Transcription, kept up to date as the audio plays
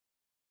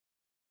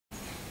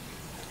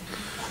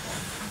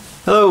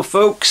Hello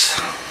folks,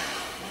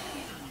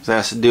 I was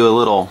asked to do a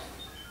little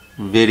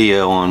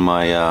video on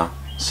my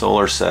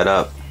solar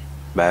setup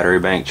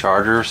battery bank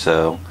charger,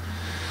 so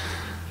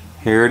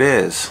here it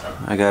is.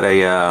 I got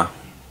a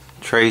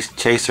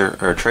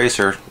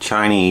Tracer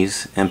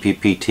Chinese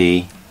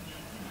MPPT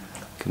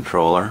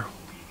controller.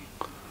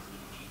 You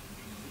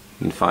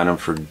can find them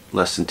for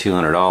less than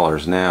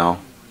 $200 now.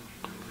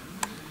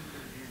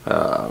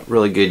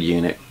 Really good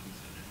unit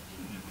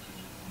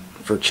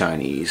for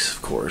Chinese,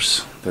 of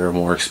course. There are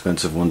more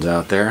expensive ones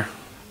out there.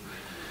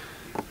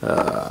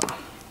 Got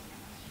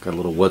a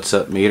little what's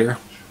up meter.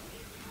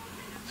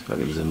 So I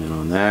can zoom in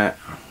on that.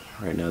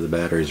 Right now the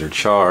batteries are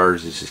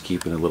charged. It's just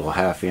keeping a little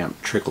half amp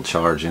trickle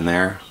charge in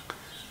there.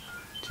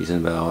 It's using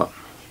about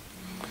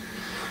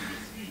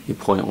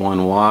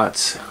 8.1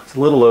 watts. It's a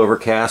little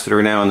overcast, but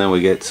every now and then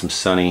we get some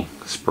sunny,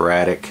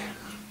 sporadic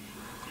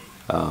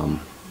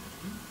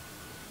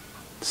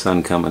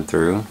sun coming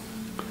through.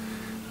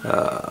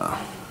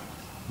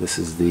 This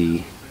is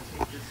the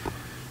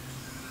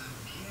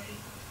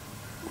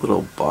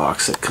little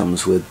box that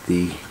comes with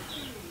the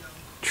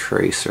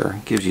Tracer.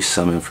 It gives you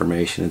some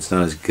information. It's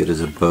not as good as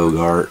a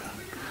Bogart.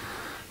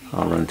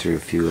 I'll run through a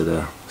few of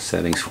the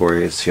settings for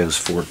you. It shows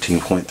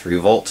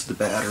 14.3 volts the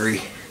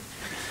battery.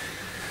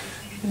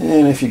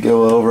 And if you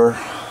go over,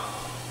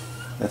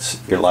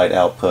 that's your light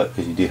output,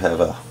 because you do have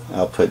a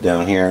output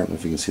down here. I don't know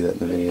if you can see that in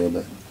the video,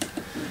 but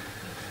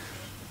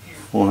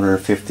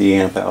 450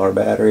 amp hour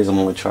batteries. I'm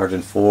only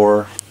charging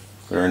 4.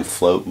 They're in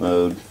float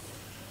mode.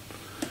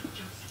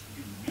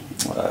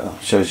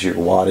 Shows your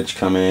wattage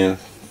coming in,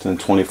 then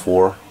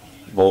 24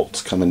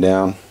 volts coming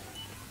down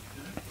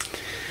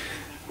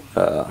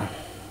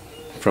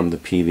from the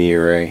PV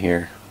array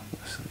here.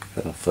 So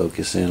gotta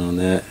focus in on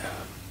that.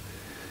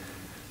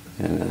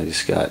 And I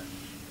just got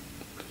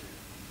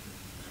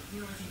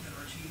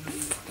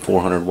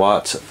 400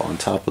 watts up on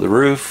top of the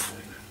roof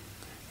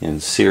in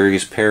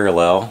series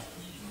parallel.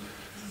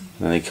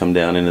 And they come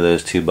down into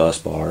those two bus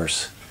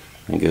bars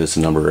and goes to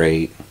number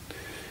 8.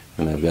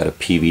 And I've got a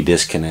PV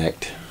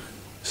disconnect,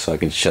 so I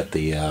can shut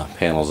the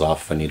panels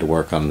off if I need to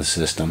work on the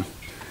system.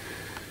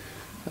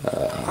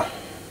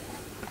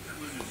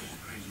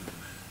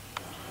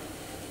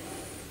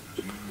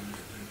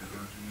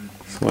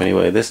 So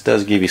anyway, this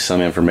does give you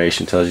some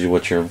information. Tells you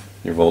what your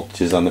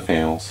voltage is on the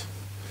panels.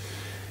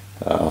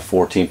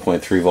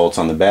 14.3 volts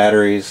on the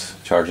batteries.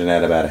 Charging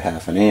at about a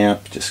half an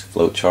amp. Just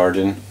float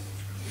charging.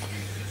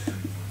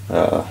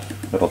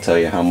 It'll tell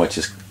you how much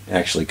is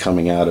actually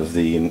coming out of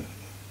the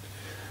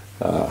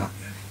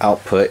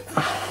output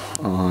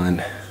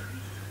on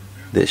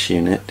this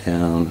unit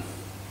down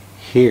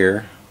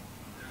here.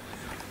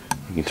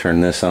 You can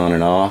turn this on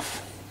and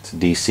off. It's a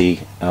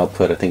DC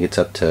output. I think it's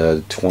up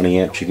to 20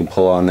 amps. You can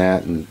pull on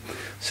that and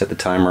set the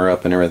timer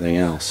up and everything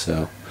else.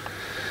 So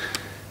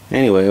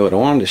anyway, what I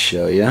wanted to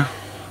show you,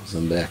 as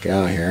I'm back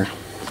out here,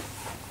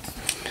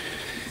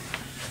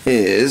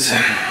 is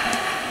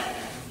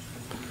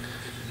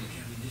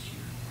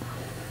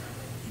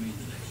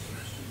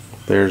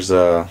there's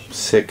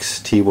 6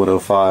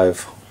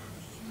 T105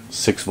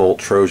 6-volt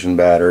Trojan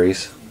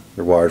batteries.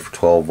 They're wired for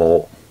 12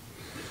 volt.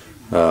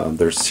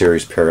 There's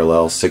series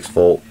parallel 6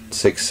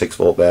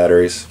 6-volt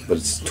batteries, but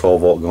it's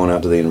 12 volt going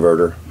out to the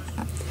inverter.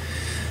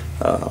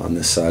 On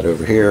this side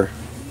over here,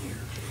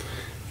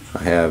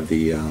 I have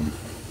the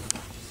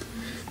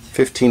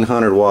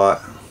 1500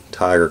 watt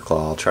Tiger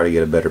Claw. I'll try to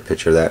get a better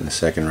picture of that in a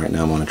second. Right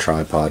now I'm on a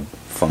tripod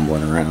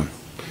fumbling around.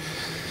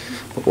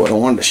 But what I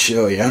wanted to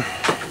show you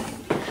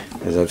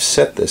is I've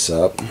set this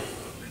up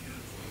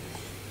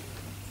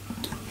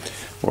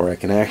where I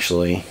can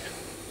actually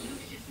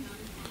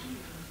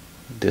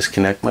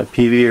disconnect my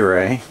PV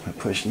array by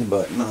pushing the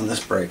button on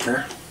this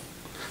breaker.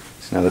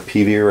 So now the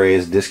PV array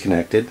is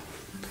disconnected,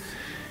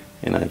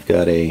 and I've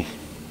got a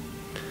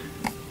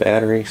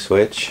battery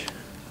switch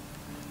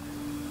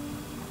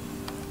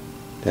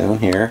down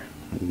here.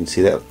 You can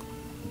see that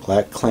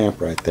black clamp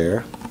right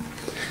there,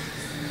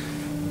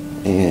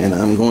 and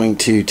I'm going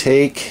to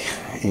take,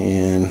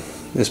 and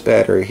this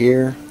battery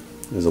here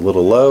is a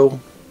little low,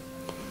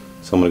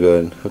 so I'm going to go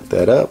ahead and hook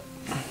that up.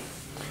 I'm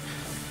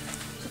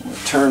going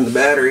to turn the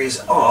batteries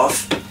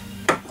off.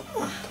 I'm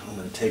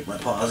going to take my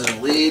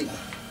positive lead,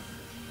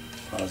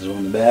 positive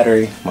on the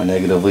battery, my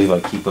negative lead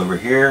I keep over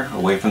here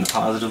away from the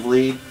positive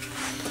lead,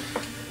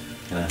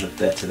 and I hook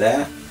that to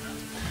that.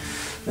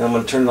 Then I'm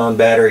going to turn on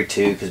battery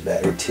 2, because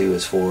battery 2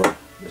 is for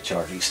the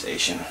charging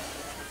station.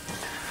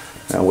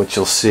 Now what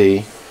you'll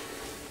see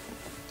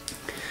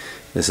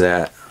is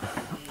that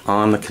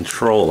on the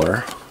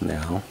controller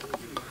now,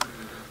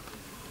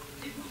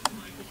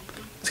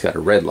 it's got a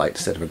red light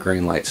instead of a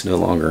green light. It's no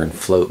longer in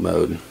float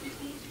mode,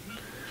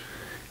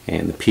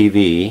 and the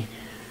PV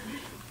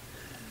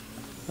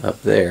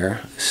up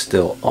there is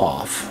still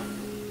off.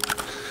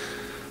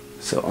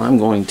 So I'm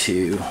going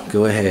to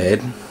go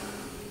ahead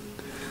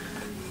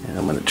and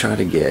I'm going to try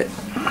to get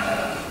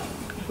a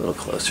little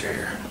closer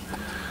here.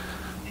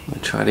 I'm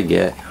going to try to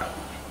get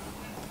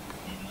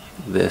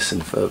this in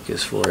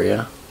focus for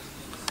you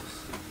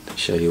to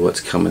show you what's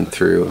coming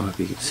through. I hope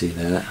you can see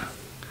that.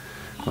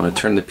 I'm going to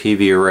turn the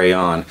PV array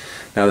on.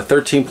 Now the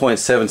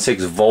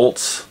 13.76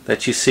 volts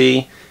that you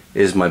see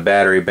is my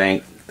battery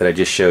bank that I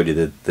just showed you,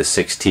 the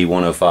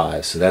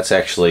 6T105. So that's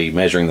actually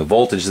measuring the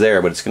voltage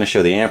there, but it's going to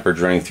show the amperage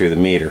running through the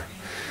meter.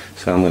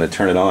 So I'm going to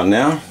turn it on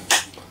now.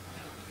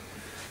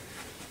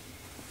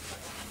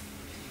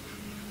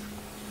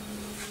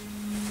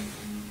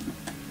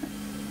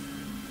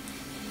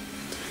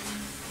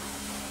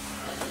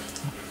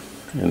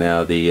 And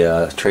now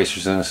the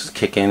tracer's going to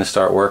kick in and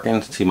start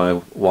working. See my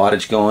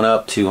wattage going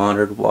up,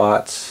 200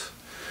 watts,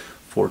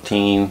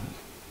 14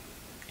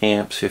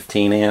 amps,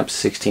 15 amps,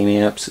 16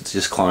 amps. It's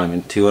just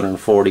climbing,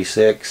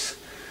 246.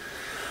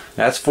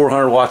 That's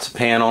 400 watts a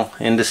panel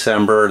in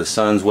December. The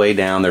sun's way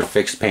down. They're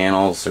fixed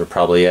panels. They're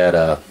probably at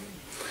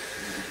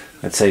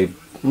I'd say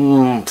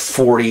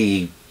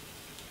 40,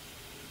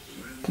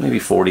 maybe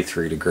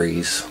 43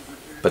 degrees,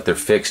 but they're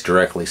fixed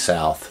directly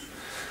south.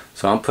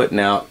 So I'm putting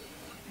out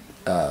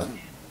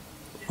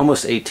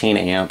almost 18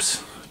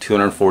 amps,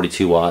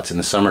 242 watts. In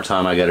the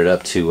summertime I got it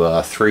up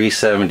to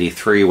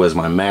 373 was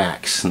my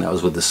max, and that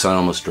was with the sun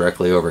almost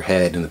directly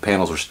overhead, and the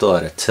panels were still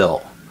at a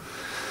tilt.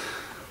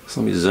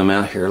 So let me zoom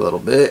out here a little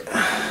bit.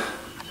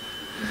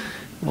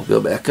 We'll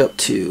go back up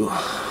to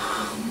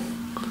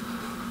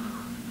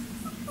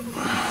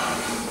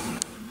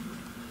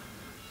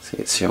see,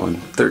 it's showing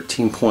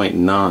 13.9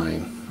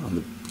 on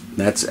the,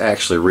 that's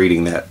actually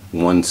reading that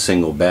one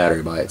single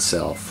battery by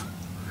itself.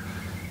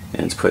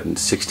 And it's putting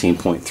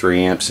 16.3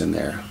 amps in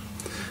there.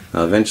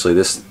 Now eventually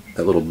that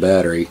little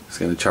battery is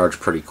going to charge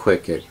pretty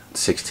quick at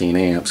 16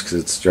 amps because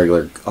it's a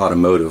regular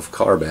automotive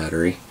car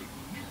battery.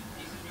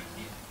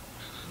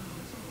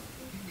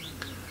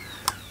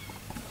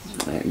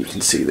 And you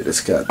can see that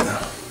it's got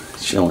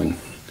showing,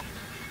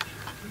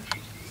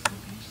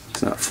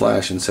 it's not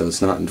flashing, so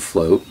it's not in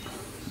float.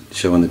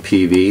 Showing the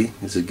PV,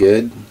 is it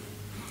good?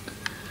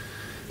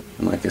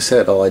 And like I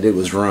said, all I did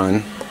was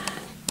run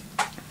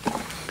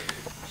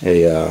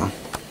I'm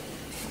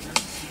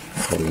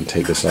going to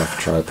take this off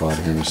the tripod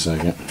here in a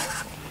second.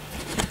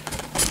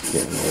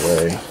 Get in the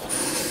way.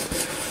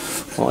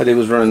 All I did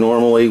was run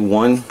normally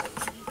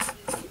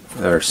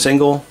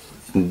single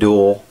and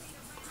dual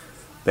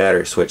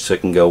battery switch, so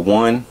it can go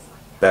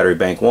battery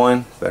bank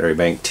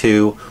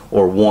 2,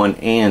 or 1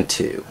 and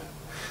 2.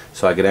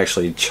 So I could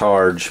actually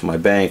charge my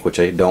bank, which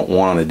I don't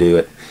want to do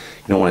it.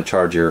 You don't want to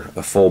charge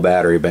a full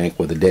battery bank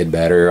with a dead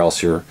battery, or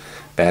else your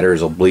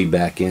batteries will bleed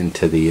back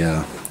into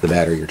the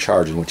battery you're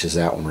charging, which is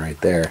that one right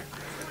there,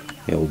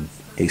 the old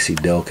AC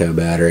Delco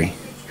battery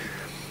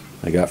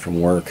I got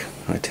from work.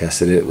 I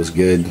tested it, it was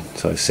good,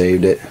 so I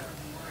saved it.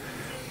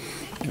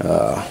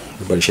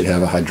 Everybody should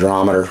have a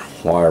hydrometer,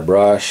 wire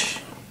brush,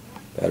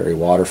 battery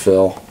water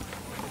fill.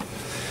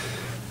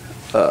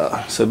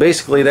 So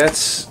basically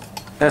that's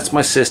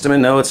my system,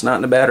 and no, it's not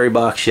in the battery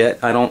box yet.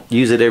 I don't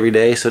use it every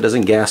day, so it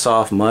doesn't gas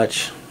off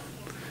much.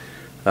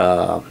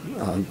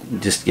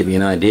 Just to give you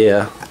an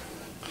idea,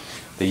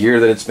 the year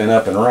that it's been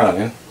up and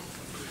running,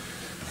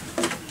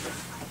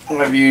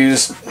 I've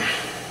used,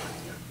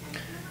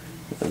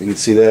 if you can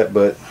see that,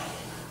 but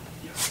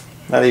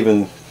not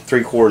even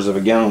 3/4 of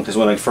a gallon, because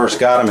when I first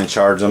got them and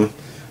charged them,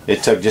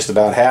 it took just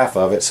about half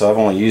of it. So I've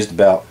only used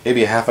about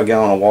maybe half a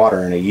gallon of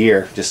water in a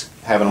year, just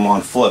having them on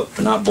float.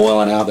 They're not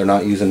boiling out, they're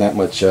not using that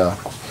much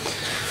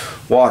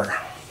water.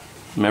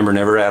 Remember,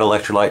 never add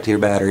electrolyte to your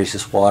batteries,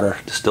 just water,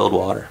 distilled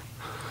water.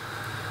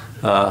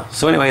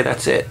 So anyway,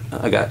 that's it.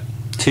 I got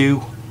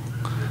 2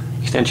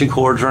 extension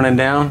cords running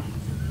down.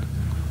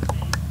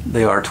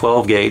 They are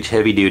 12 gauge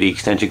heavy duty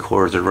extension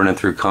cords. They're running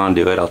through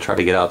conduit. I'll try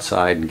to get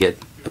outside and get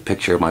a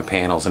picture of my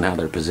panels and how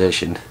they're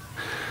positioned.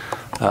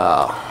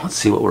 Let's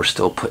see what we're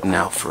still putting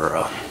out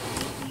for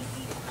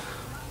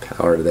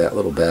power to that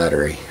little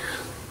battery.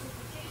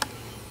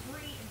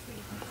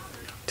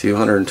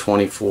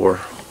 224.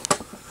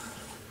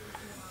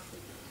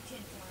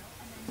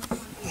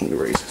 Let me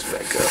raise this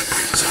back up.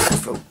 Sorry,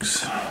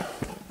 folks.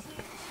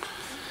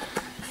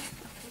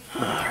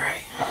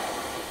 Alright.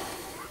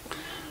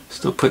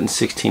 Still putting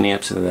 16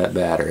 amps into that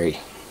battery.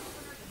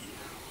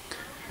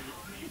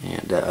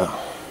 And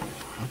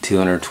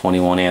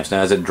 221 amps.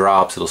 Now as it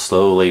drops, it'll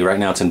slowly, right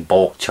now it's in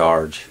bulk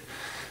charge.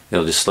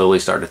 It'll just slowly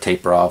start to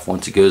taper off.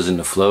 Once it goes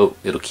into float,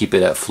 it'll keep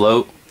it at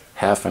float,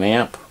 1/2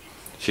 amp.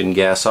 Shouldn't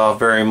gas off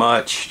very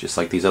much, just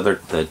like these other,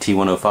 the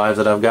T105s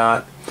that I've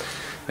got.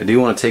 I do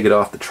want to take it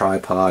off the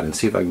tripod and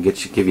see if I can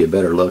give you a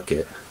better look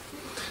at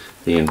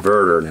the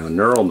inverter. Now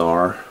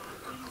NeuralNar,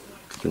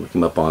 you can look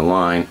him up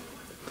online.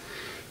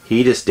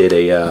 He just did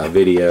a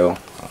video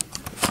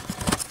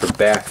for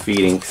back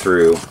feeding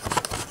through.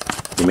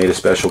 He made a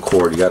special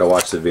cord. You got to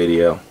watch the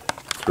video.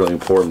 It's really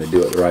important to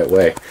do it the right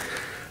way.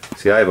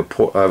 See, I have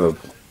a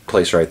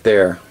place right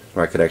there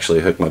where I could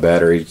actually hook my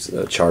battery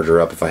charger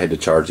up if I had to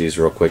charge these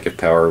real quick, if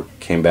power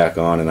came back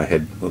on and I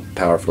had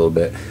power for a little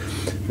bit.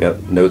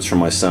 Got notes from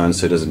my son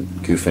so it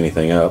doesn't goof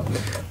anything up.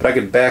 But I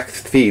could back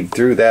feed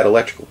through that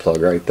electrical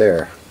plug right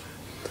there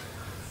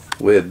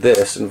with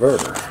this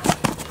inverter.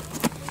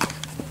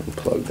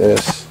 Unplug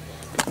this.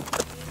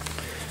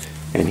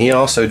 And he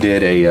also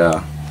did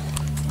a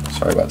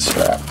sorry about the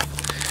strap.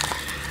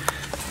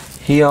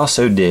 he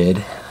also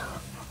did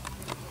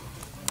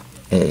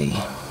a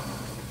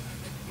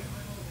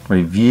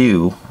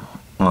review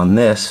on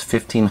this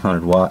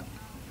 1500 watt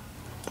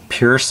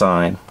pure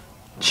sine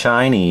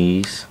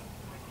Chinese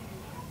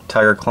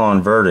Tiger Claw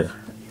inverter,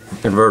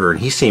 and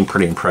he seemed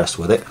pretty impressed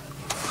with it,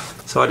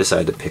 so I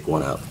decided to pick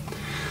one up.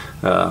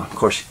 Of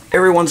course,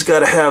 everyone's got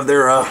to have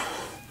their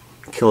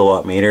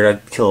kilowatt meter.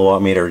 That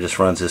kilowatt meter just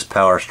runs this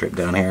power strip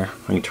down here.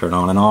 I can turn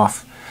on and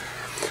off.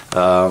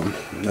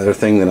 Another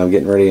thing that I'm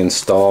getting ready to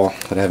install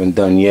that I haven't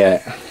done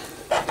yet,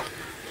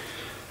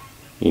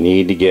 you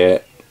need to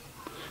get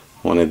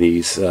one of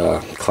these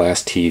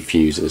Class T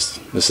fuses.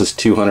 This is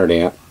 200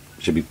 amp.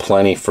 Should be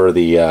plenty for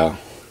the,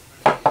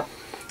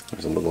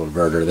 there's a little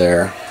inverter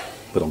there.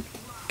 Little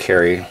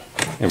carry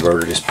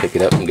inverter, just pick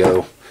it up and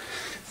go.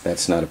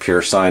 That's not a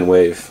pure sine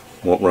wave.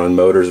 Won't run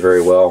motors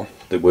very well.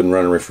 It wouldn't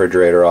run a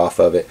refrigerator off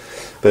of it.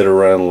 But it'll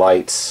run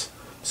lights,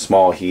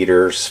 small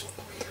heaters.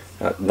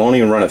 Won't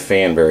even run a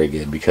fan very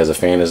good, because a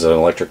fan is an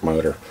electric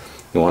motor.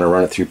 You want to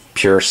run it through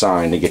pure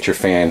sine to get your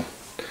fan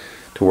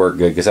to work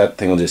good, because that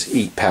thing will just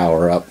eat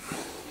power up.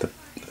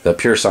 The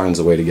pure sine's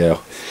the way to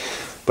go.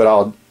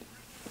 But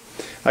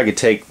I could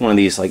take one of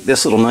these, like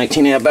this little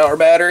 19 amp hour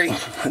battery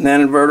and that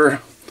inverter.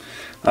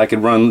 I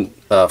could run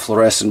a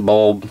fluorescent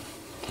bulb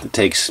that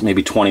takes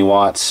maybe 20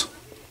 watts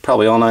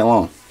probably all night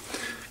long.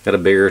 Got a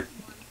bigger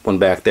one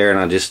back there, and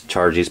I just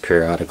charge these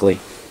periodically.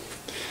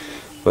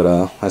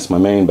 But that's my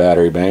main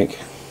battery bank,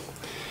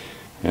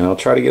 and I'll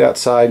try to get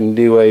outside and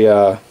do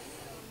a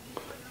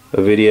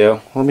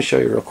video. Let me show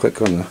you real quick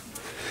on the.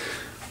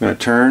 I'm going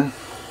to turn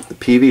the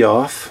PV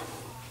off,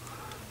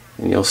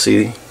 and you'll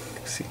see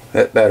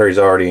that battery's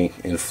already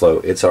in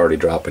float. It's already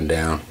dropping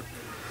down.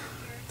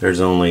 There's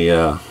only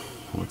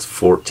what's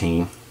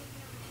 14,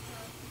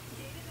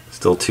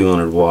 still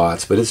 200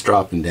 watts, but it's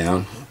dropping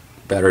down.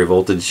 Battery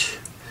voltage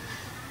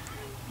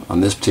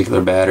on this particular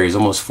battery is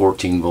almost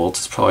 14 volts.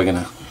 It's probably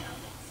going to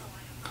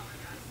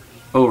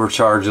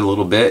overcharge a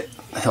little bit,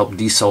 help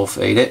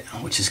desulfate it,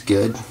 which is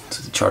good. That's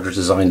what the charger's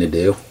designed to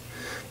do.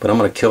 But I'm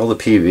going to kill the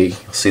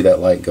PV. You'll see that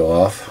light go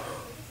off.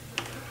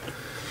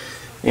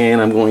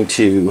 And I'm going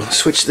to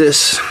switch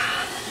this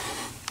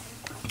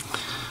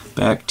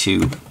back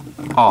to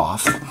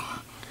off.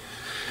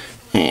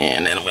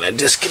 And then I'm going to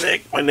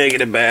disconnect my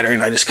negative battery,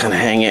 and I just kind of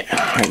hang it.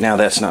 Right now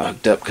that's not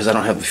hooked up because I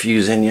don't have the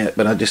fuse in yet,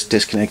 but I just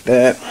disconnect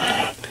that.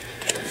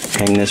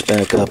 Hang this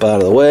back up out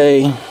of the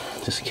way,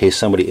 just in case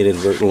somebody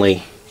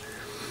inadvertently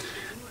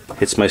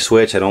hits my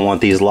switch. I don't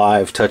want these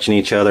live touching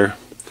each other.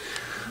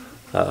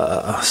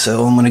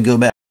 So I'm going to go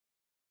back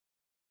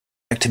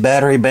to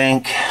battery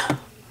bank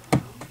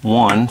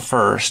 1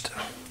 first.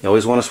 You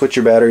always want to switch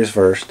your batteries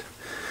first.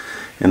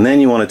 And then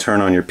you want to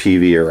turn on your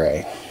PV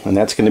array. And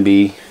that's going to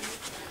be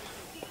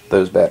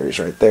those batteries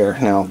right there.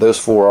 Now those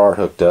 4 are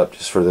hooked up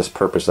just for this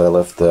purpose. I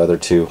left the other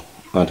 2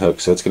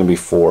 unhooked, so it's going to be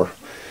 4.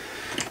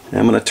 And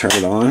I'm going to turn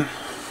it on.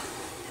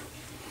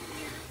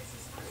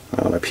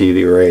 Now my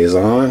PV array is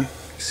on.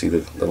 See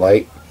the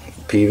light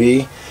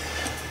PV.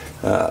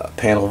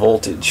 Panel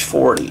voltage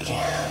 40.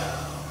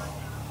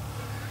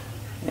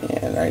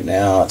 And right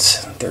now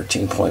it's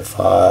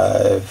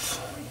 13.5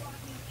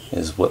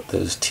 is what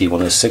those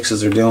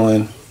T106s are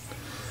doing.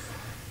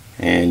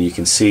 And you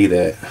can see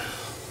that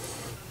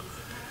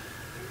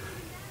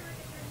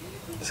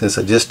since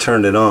I just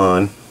turned it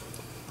on,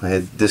 I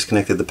had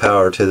disconnected the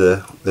power to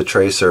the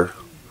tracer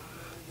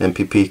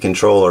MPP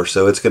controller,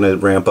 so it's going to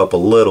ramp up a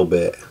little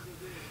bit,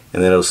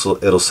 and then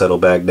it'll settle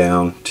back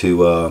down to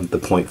the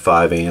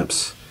 0.5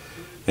 amps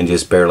and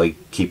just barely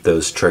keep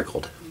those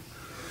trickled.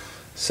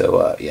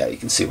 So yeah, you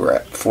can see we're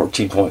at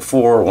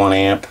 14.4, 1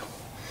 amp,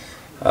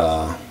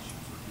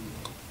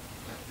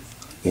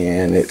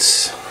 and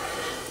it's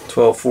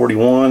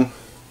 12:41.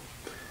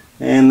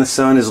 And the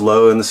sun is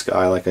low in the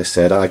sky. Like I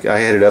said, I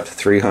had it up to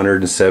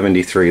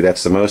 373.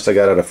 That's the most I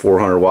got out of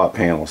 400 watt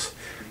panels,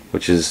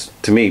 which is,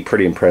 to me,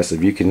 pretty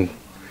impressive. You can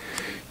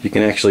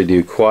actually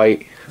do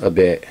quite a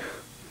bit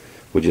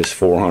with just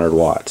 400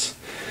 watts.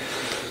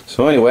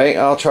 So anyway,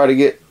 I'll try to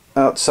get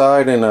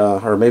outside and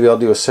or maybe I'll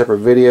do a separate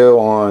video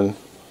on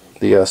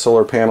the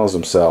solar panels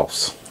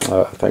themselves.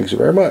 Thanks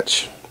very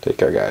much. Take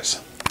care,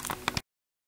 guys.